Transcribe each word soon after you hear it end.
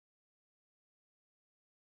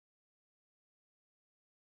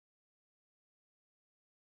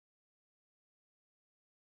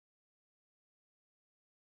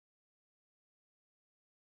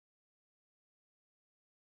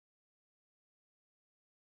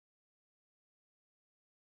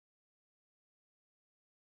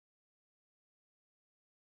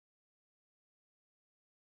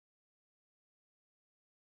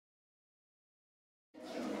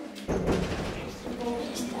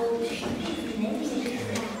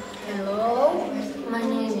Hello, my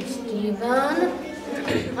name is Steven.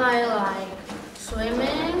 I like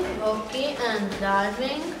swimming, hockey and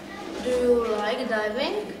diving. Do you like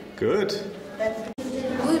diving? Good.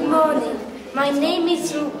 Good morning. My name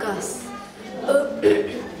is Lucas.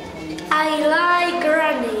 I like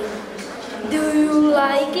running. Do you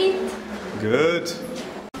like it? Good.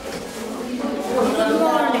 Good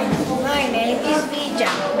morning. My name is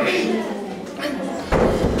Vija.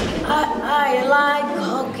 I like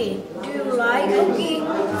hockey. Do you like hockey?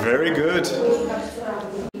 Very good.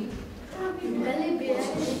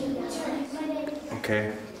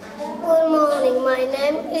 Okay. Good morning. My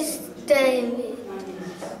name is David.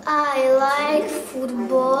 I like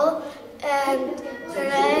football and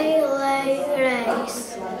relay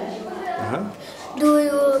race. Do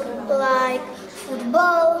you like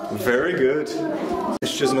football? Very good.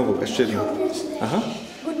 Ještě znovu, ještě jednou. Aha.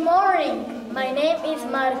 Good morning. My name is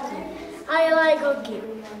Martin. I like hockey.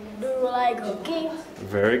 Do you like hockey?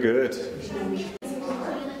 Very good.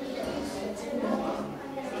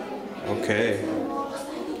 Okay.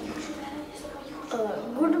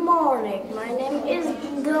 Good morning. My name is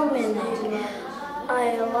Dominic.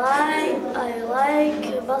 I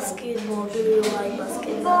like basketball. Do you like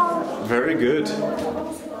basketball? Very good.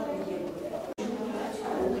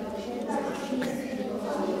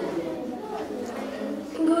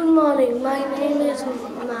 Good morning. My name is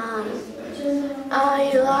Man.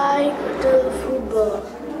 I like the football.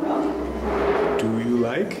 Do you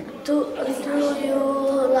like? Do you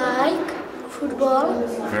like football?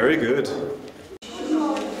 Very good.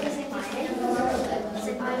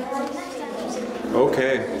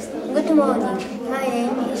 Okay. Good morning. My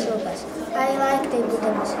name is Lucas. I like table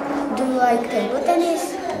tennis. Do you like table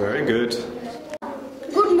tennis? Very good.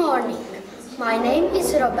 Good morning. My name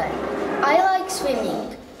is Robert. I like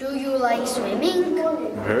swimming. Do you like swimming?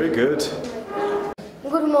 Very good.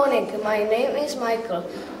 Good morning. My name is Michael.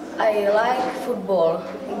 I like football.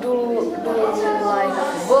 Do you like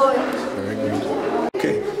football? Very good.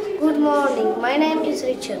 Okay. Good morning. My name is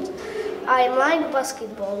Richard. I like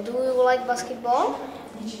basketball. Do you like basketball?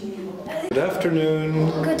 Good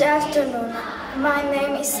afternoon. Good afternoon. My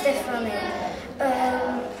name is Stephanie.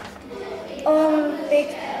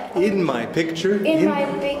 In my picture. In my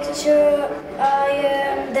picture, I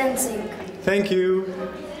am dancing. Thank you.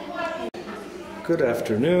 Good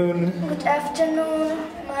afternoon. Good afternoon.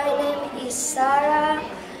 My name is Sarah.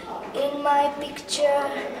 In my picture,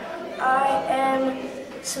 I am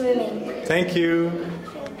swimming. Thank you.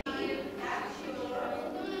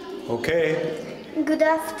 Okay. Good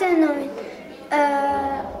afternoon.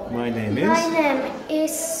 My name My name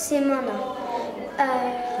is Simona.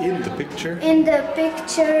 In the picture. In the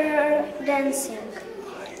picture, dancing.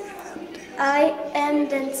 I am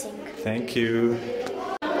dancing. Thank you.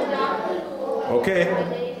 Okay.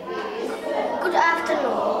 Good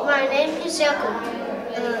afternoon. My name is Jakub.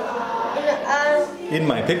 In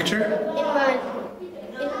my picture. In my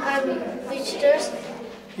pictures.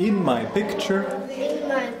 In my picture. In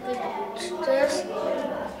my pictures.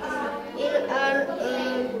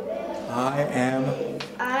 I am.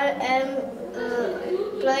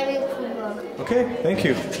 Playing football. Okay. Thank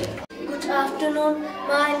you. Good afternoon.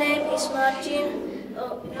 My name is Martin.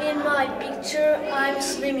 In my picture, I'm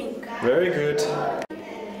swimming. Very good.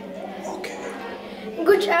 Okay.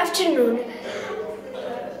 Good afternoon.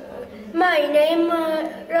 My name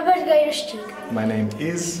Robert Gajdoštík. My name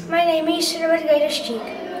is. My name is Robert Gajdoštík.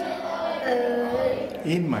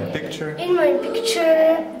 In my picture. In my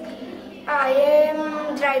picture, I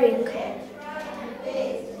am driving.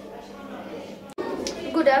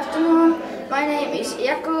 Good afternoon. My name is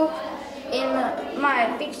Jakub. In my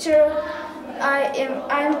picture,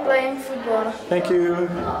 I'm playing football. Thank you.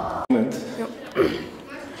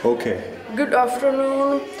 Okay. Good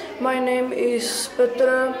afternoon. My name is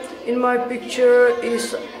Petra. In my picture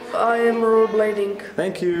is I am rollerblading.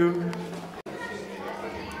 Thank you.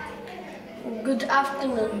 Good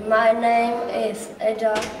afternoon. My name is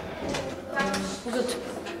Eda. Good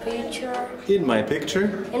picture. In my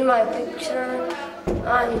picture. In my picture,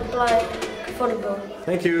 I'm playing football.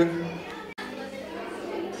 Thank you.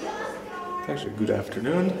 Actually, good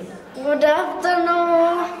afternoon. Good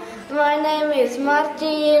afternoon. My name is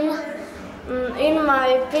Martin. In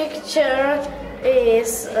my picture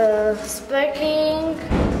is speaking.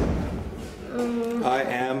 I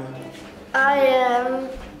am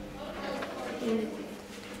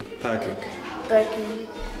packing.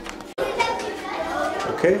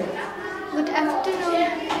 Okay. Good afternoon.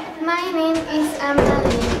 My name is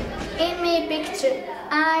Emily. In my picture,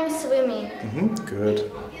 I'm swimming.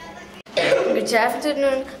 Good. Good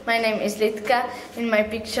afternoon, my name is Litka. In my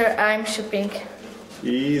picture I'm shopping.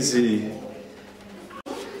 Easy.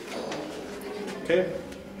 Okay.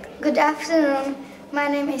 Good afternoon, my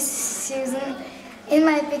name is Susan. In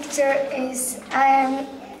my picture is I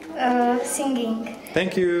am singing.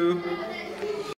 Thank you.